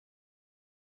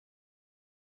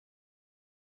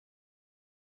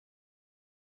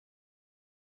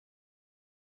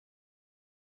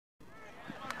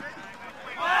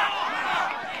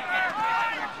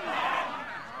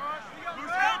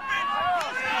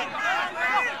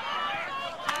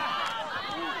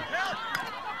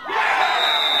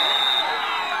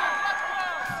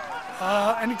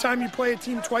anytime you play a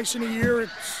team twice in a year,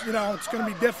 it's going to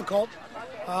be difficult.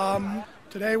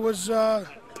 Today was kind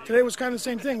of the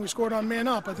same thing. We scored on man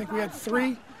up. I think we had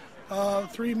three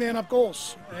man up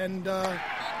goals, and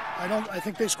I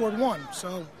think they scored one.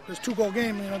 So there's 2-goal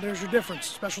game. There's your difference.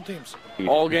 Special teams.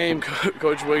 All game,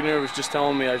 Coach Wigner was just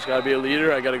telling me I just got to be a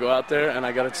leader. I got to go out there and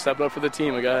I got to step up for the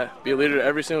team. I got to be a leader to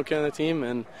every single kid on the team,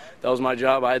 and that was my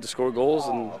job. I had to score goals,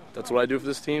 and that's what I do for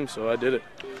this team. So I did it.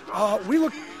 We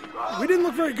didn't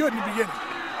look very good in the beginning.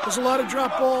 There's a lot of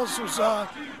drop balls. It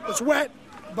was wet,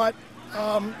 but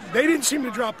they didn't seem to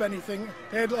drop anything.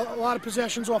 They had a lot of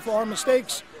possessions off of our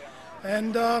mistakes,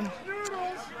 and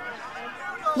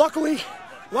luckily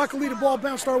the ball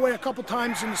bounced our way a couple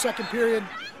times in the second period.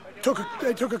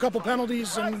 They took a couple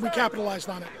penalties, and we capitalized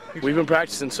on it. We've been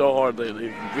practicing so hard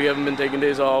lately. We haven't been taking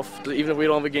days off. Even if we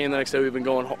don't have a game the next day, we've been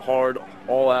going hard,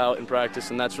 all out in practice,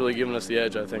 and that's really giving us the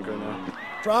edge, I think, right now.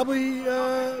 Probably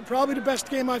the best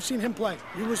game I've seen him play.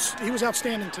 He was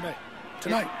outstanding tonight.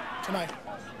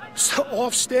 So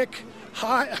off stick,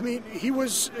 high. I mean, he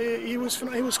was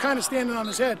kind of standing on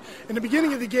his head. In the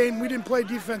beginning of the game, we didn't play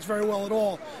defense very well at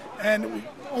all, and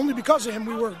only because of him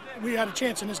we had a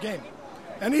chance in this game.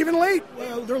 And even late,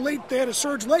 they had a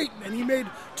surge late, and he made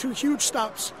 2 huge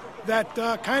stops that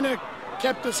kind of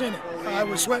kept us in it. I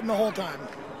was sweating the whole time.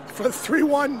 For the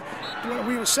 3-1,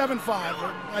 we were 7-5.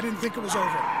 I didn't think it was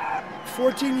over.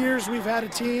 14 years we've had a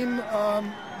team.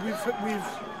 We've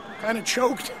kind of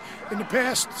choked in the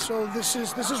past, so this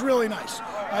is really nice.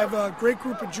 I have a great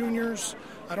group of juniors.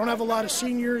 I don't have a lot of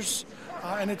seniors,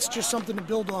 and it's just something to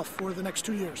build off for the next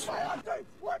 2 years. 1,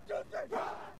 2, 3, 4.